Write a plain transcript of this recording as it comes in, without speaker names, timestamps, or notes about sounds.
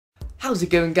How's it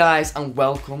going, guys, and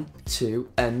welcome to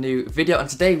a new video, and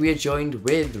today we are joined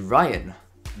with Ryan.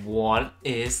 What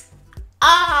is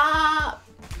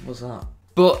What's that?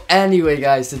 But anyway,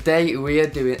 guys, today we are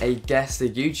doing a Guess the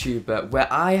YouTuber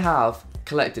where I have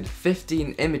collected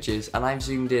 15 images and I've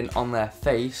zoomed in on their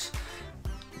face,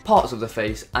 parts of the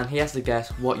face, and he has to guess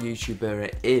what YouTuber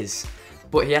it is.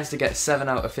 But he has to get 7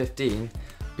 out of 15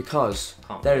 because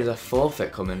there is a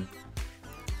forfeit coming.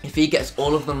 If he gets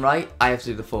all of them right, I have to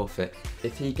do the forfeit.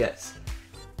 If he gets...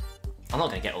 I'm not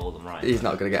going to get all of them right. He's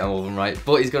not going to get all of them right,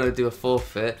 but he's going to do a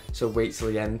forfeit, so wait till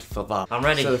the end for that. I'm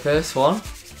ready. So the first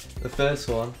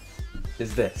one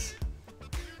is this.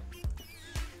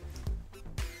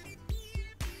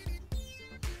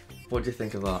 What do you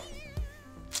think of that?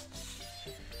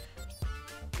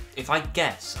 If I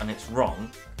guess and it's wrong,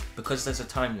 because there's a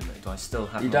time limit, do I still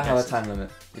have You more don't have a guesses? time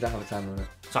limit. You don't have a time limit.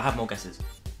 So I have more guesses.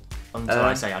 Until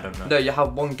I say I don't know. No, you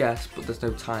have one guess, but there's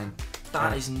no time.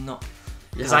 That is not...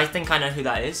 You Because have- I think I know who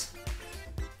that is.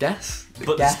 Guess?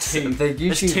 But Guess there's two. the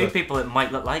There's two YouTuber. people it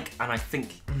might look like, and I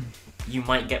think you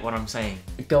might get what I'm saying.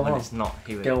 Go when on. it's not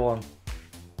who it is. Go on. I'm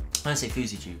going to say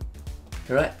FouseyTube.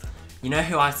 Correct? You know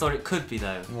who I thought it could be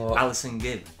though? What? Alison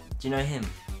Gibb. Do you know him?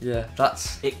 Yeah,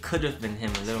 that's... It could have been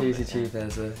him a little bit. FouseyTube, Yeah.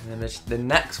 there's an image. The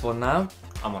next one now,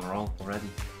 I'm on a roll already.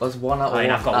 that's 1 out of 1.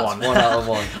 I've got That's one. 1 out of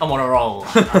 1. I'm on a roll.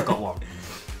 I've got one.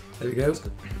 There we go.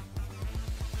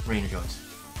 Rena Joyce.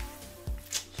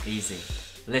 Easy.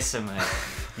 Listen, mate.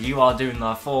 You are doing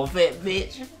the forfeit,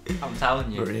 bitch. I'm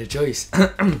telling you. Rena Joyce.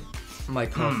 My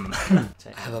cough.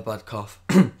 I have a bad cough.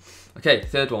 Okay,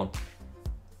 third one.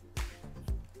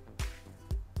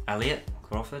 Elliot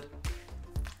Crawford.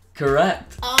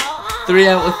 Correct. 3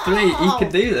 out of 3. He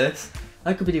can do this.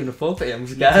 I could be doing a forfeit. I'm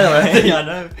scared already. Yeah, I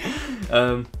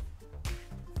know.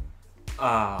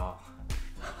 Oh.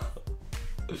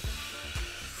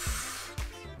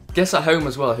 Guess at home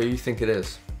as well who you think it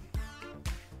is.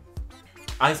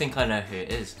 I think I know who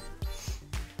it is.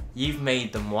 You've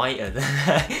made them whiter than...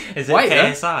 Is it Whiter?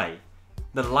 KSI?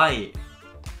 The light.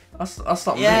 That's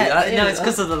not Yeah, me. That no, is- it's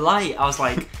because of the light. I was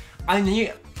like... I knew...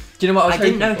 Do you know what I was I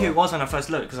didn't hoping know for? who it was when I first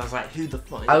looked, because I was like, who the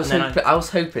fuck? I was, And then I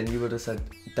was hoping you would have said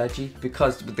Deji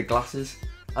because with the glasses.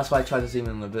 That's why I tried to zoom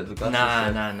in a bit with the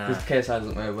glasses. Nah. Because KSI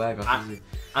doesn't wear glasses.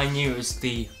 I knew it was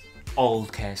the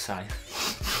old KSI.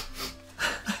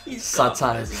 He's Sad got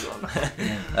times. this one.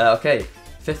 Okay,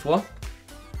 fifth one.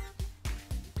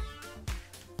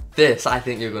 This I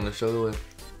think you're gonna struggle with.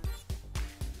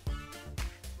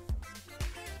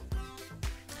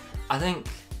 I think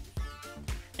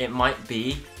it might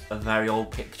be a very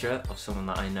old picture of someone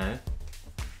that I know,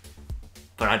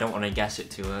 but I don't want to guess it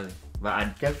too early.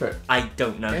 But Go for it. I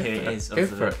don't know Go who for it it. is. Go of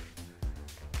for the- it.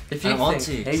 If I you don't want think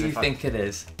to, who 'cause you if I- think it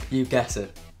is, you guess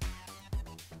it.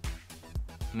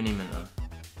 Mini Minter.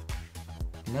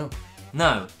 No.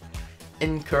 No.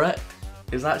 Incorrect.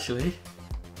 Is actually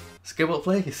Skibble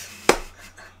Plays.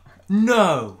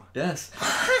 No. Yes.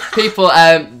 People,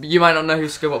 you might not know who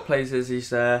Skibble Plays is.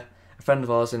 He's a friend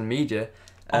of ours in media.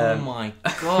 Oh my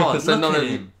god. so look none at of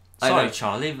you- him. I Sorry, know.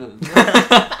 Charlie, but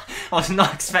I was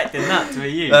not expecting that to be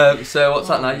you. So what's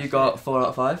that now? Holy You got 4 out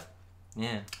of 5.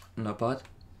 Yeah. Not bad.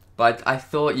 But I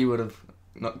thought you would have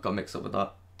not got mixed up with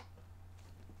that.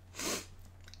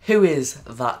 Who is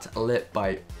that lip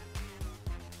bite?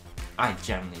 I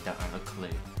generally don't have a clue.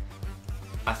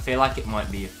 I feel like it might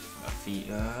be a feet.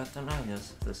 I don't know.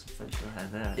 There's facial hair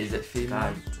there. Is it female?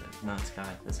 Guy. No, it's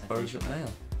guy. There's Or is facial it hair.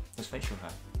 male? There's facial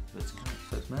hair. But it's guy.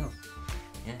 So it's male.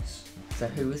 Yes. So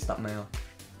who is that male?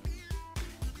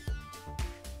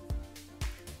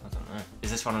 I don't know.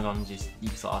 Is this one of the ones you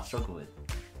thought I'd struggle with?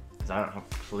 Because I don't have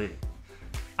a clue.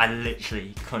 I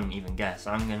literally couldn't even guess.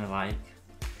 I'm gonna like.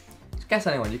 Just guess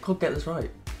anyone. You could get this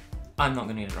right. I'm not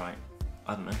gonna get it right.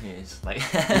 I don't know who it is. Like.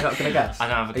 You're not gonna guess. I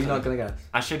don't have a Are clue. you not gonna guess?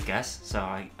 I should guess, so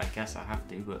I guess I have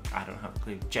to, but I don't have a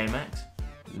clue. J-Max?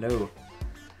 No. No.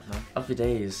 Happy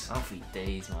days. Alfie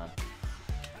days, man.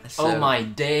 So- Oh my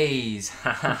days!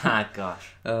 Hahaha, gosh.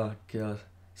 Oh god.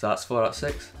 So that's 4 out of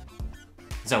 6.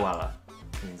 Zoella.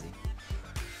 Easy.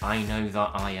 I know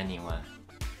that eye anywhere.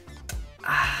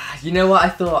 You know what I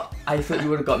thought? I thought you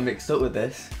would have got mixed up with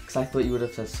this because I thought you would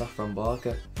have said Saffron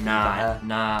Barker. Nah.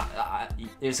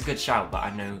 It was a good shout, but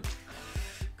I know.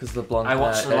 Because the blonde I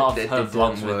watched hair, a lot of it her didn't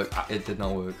vlogs work. with- It did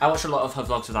not work. I watched a lot of her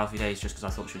vlogs with Alfie Days just because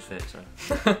I thought she was fit,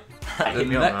 so. The Hit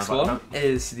me up and I next was like, one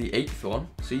is the 8th one.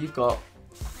 So you've got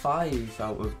 5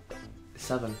 out of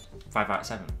 7. 5 out of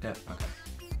 7? Yeah. Okay.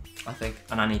 I think.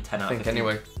 And I need 10 I out of think 15.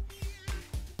 anyway.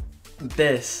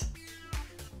 This.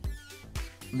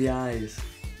 The eyes.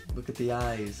 Look at the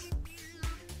eyes.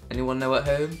 Anyone know at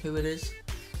home who it is?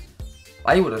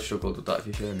 I would have struggled with that if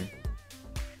you showed me.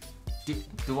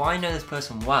 Do I know this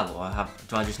person well, or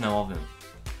do I just know of him?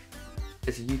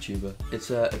 It's a YouTuber. It's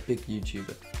a big YouTuber.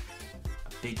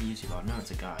 A big YouTuber? I know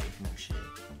it's a guy. No shit.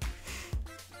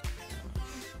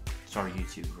 Sorry,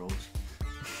 YouTube rules.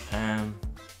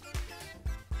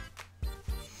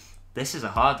 This is a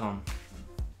hard one.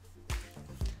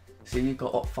 So you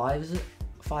got what, 5? Is it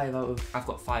 5 out of? I've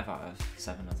got 5 out of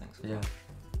 7, I think. So. Yeah.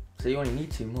 So you only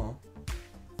need 2 more.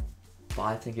 But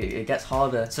I think it gets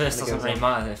harder. So this doesn't really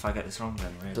matter if I get this wrong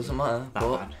then, really. Doesn't matter. That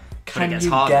But bad. can gets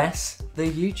you harder. guess the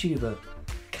YouTuber?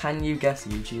 Can you guess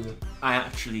the YouTuber? I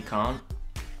actually can't.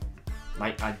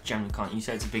 Like, I genuinely can't. You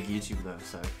said it's a big YouTuber though,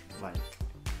 so, like...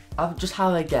 Just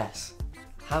have a guess.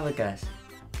 Have a guess.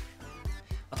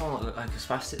 I don't want to look like a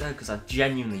spastic though, because I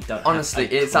genuinely don't Honestly,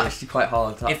 have a it's clue. actually quite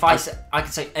hard. If I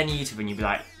could say any YouTuber and you'd be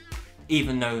like,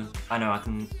 even though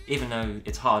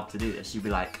it's hard to do this, you'd be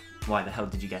like, why the hell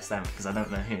did you guess them? Because I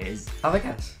don't know who it is. Have a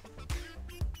guess.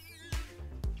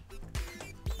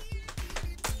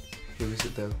 Who is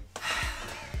it though?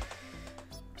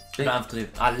 I don't have a clue.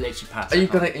 I literally passed. Are you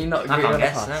gonna? You're not I gonna can't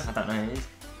guess. pass? No, I don't know who it is.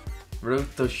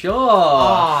 Road to Shore.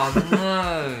 Oh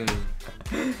no!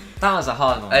 That was a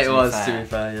hard one. It to was, be to fair. be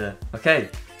fair, yeah. Okay,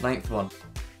 9th one.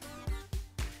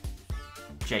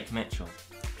 Jake Mitchell.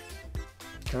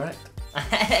 Correct.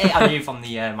 I knew from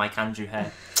the Mike Andrew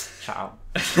hair. Shout out.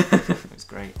 It was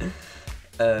great.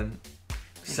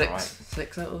 Six, alright.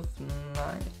 6 out of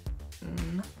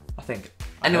 9. I think.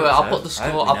 I Anyway, hope I'll so. put the I score.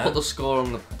 hope we I'll know. put the score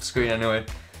on the screen anyway.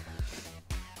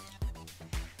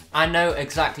 I know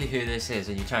exactly who this is,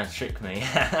 and you're trying to trick me.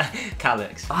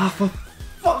 Calix. Ah, for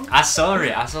fuck. I saw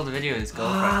it. I saw the video of his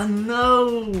Ah, girlfriend.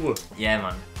 no. Yeah,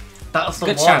 man. That was the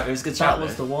Good one. shout. It was a good shout. That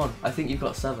was the one. I think you've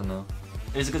got 7 though.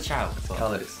 It was a good shout. but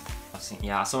Calix.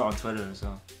 I saw it on Twitter as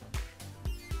well.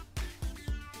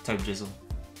 Toby Jizzle.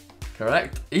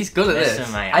 Correct. He's good at Listen,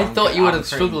 this. mate, I I'm thought good- you would I'm have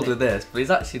pretty struggled lit. with this, but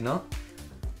he's actually not.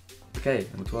 Okay,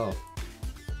 number 12.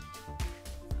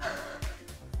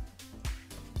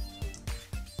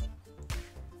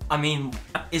 I mean,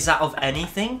 is that of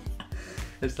anything?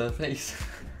 It's their face.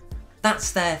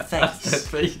 That's their That's their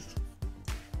face. face.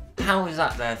 How is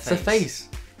that their It's face? their face.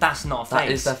 That's not a face.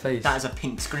 That is their face. That is a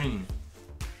pink screen.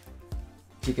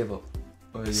 Do you give up?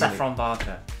 Or are you Saffron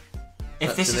Barker. If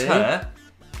That's this is it. her,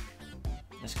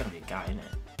 there's gonna be a guy in it.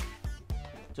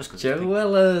 Just because. Joe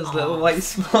Weller's little white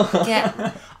smile.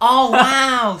 Yeah. Oh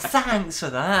wow! Thanks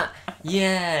for that.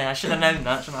 Yeah, I should have known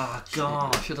that. Oh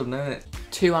god. I should have known it.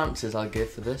 2 answers I'll give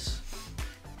for this.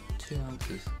 2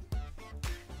 answers.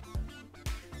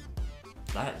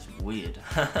 That is weird.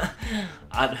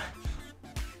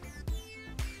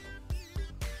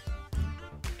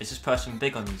 Is this person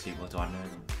big on YouTube, or do I know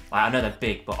them? Like, I know they're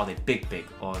big, but are they big,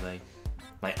 or are they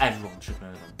like everyone should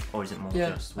know them, or is it more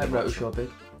Yeah, just? like we watch Roto Shore them?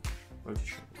 big. Roto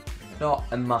Shore. Okay. Not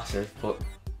a massive, but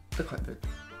they're quite big.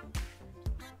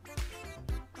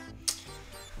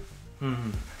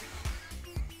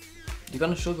 You're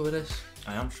gonna struggle with this.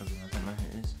 I am struggling. I don't know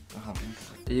who it is. I can't think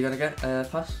of it. Are you gonna get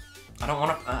pass? I don't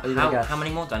want Are you to. gonna guess? How many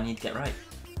more do I need to get right?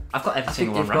 I've got every I think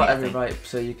single you've one got right. every I think. right,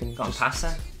 so you can Got just a pass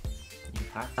there. You can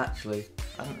pass. Actually,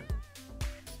 I don't know.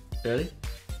 really?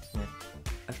 Yeah.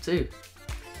 F2.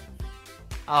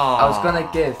 Oh. I was gonna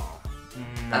give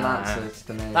Nah. an answer to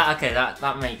the name.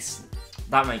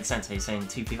 That makes sense. How you're saying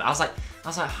 2 people. I was like,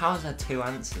 how is there 2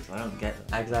 answers? I don't get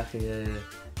that. Exactly.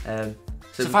 Yeah.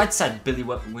 So if I'd said Billy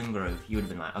Wingrove, you would have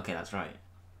been like, okay, that's right.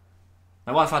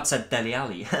 Like, what if I'd said Deli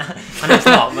Ali? I know it's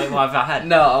not, but what if I had?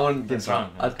 No, I wouldn't give That's that.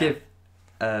 wrong, I'd okay. give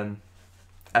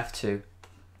F2.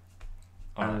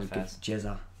 Alright, and I'd fair. give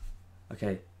Jizza.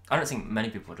 Okay. I don't think many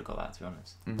people would have got that, to be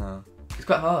honest. No. It's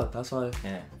quite hard, that's why.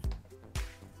 Yeah.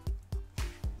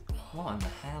 What in the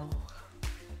hell?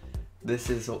 This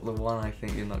is the one I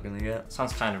think you're not gonna get.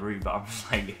 Sounds kind of rude, but I'm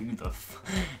just like, who the f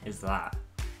is that?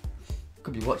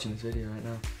 Could be watching this video right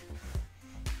now.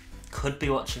 Could be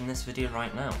watching this video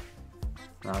right now.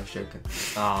 No, I was joking.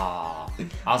 Ah,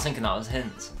 I was thinking that was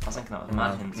hints. I was thinking that was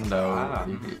mad hints. I was No, like, ah.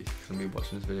 you're gonna be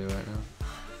watching this video right now.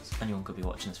 Anyone could be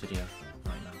watching this video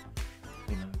right now.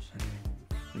 Who knows?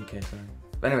 Okay, sorry.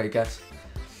 But anyway, guess.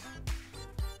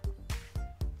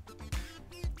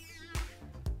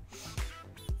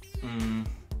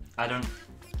 I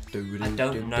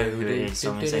don't know who it is, so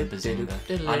I'm gonna say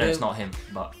Bazinga. I know it's not him,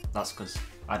 but that's because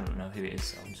I don't know who it is,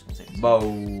 so I'm just gonna say Bazinga.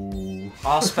 Bo.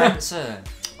 Oh, Spencer!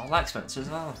 I like Spencer as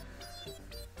well.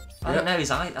 I Yep. didn't know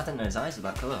his eye. I didn't know his eyes were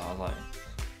that colour. I was like, I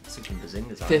was thinking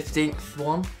Bazinga's eyes. 15th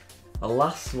one. The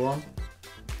last one.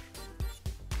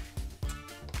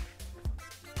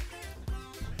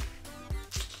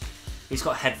 He's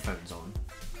got headphones on.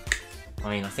 I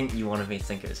mean, I think you wanted me to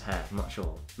think it was hair. I'm not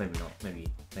sure. Maybe not. Maybe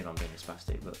I'm being a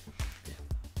spastic, but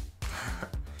yeah.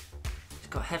 He's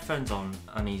got headphones on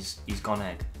and he's gone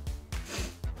egg.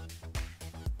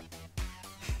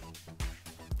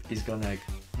 He's gone egg.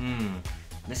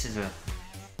 This is a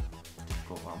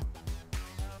difficult one.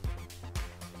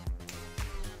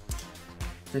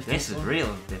 This is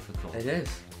real difficult. It is.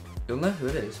 You'll know who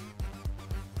it is.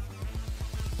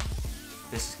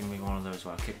 This is gonna be one of those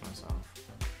where I kick myself.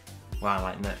 Wow,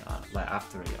 like no, like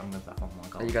after it, I'm gonna be like, oh my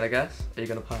god. Are you gonna guess? Are you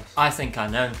gonna pass? I think I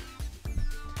know.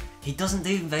 He doesn't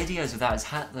do videos without his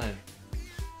hat though.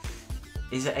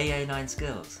 Is it AA9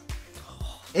 Skills?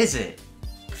 Is it?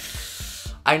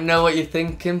 I know what you're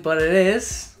thinking, but it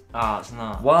is. Oh, it's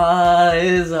not. What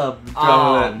is up,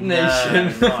 Prominent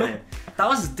Nation? No, not it. That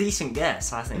was a decent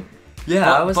guess, I think. Yeah,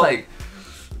 But- I was but- like,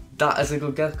 that is a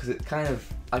good guess because it kind of,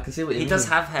 I can see what you mean. He does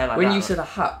have hair like when that. you said a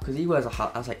hat, because he wears a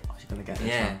hat, I was like, oh, she's gonna get this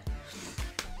Yeah. one.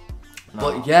 No,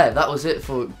 But yeah, that was it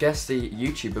for Guess the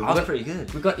YouTuber. that was pretty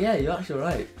good. We got, yeah, you're actually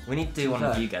right. We need to do one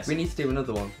of you guesses. We need to do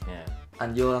another one, Yeah.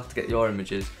 and you'll have to get your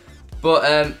images.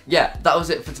 But yeah, that was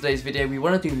it for today's video. We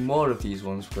want to do more of these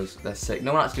ones because they're sick.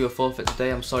 No one had to do a forfeit today.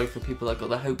 I'm sorry for people that got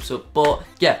their hopes up. But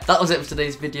yeah, that was it for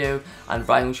today's video. And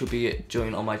Ryan should be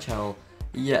joining on my channel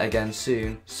yet again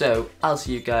soon. So I'll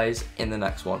see you guys in the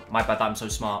next one. My bad, I'm so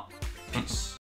smart. Peace.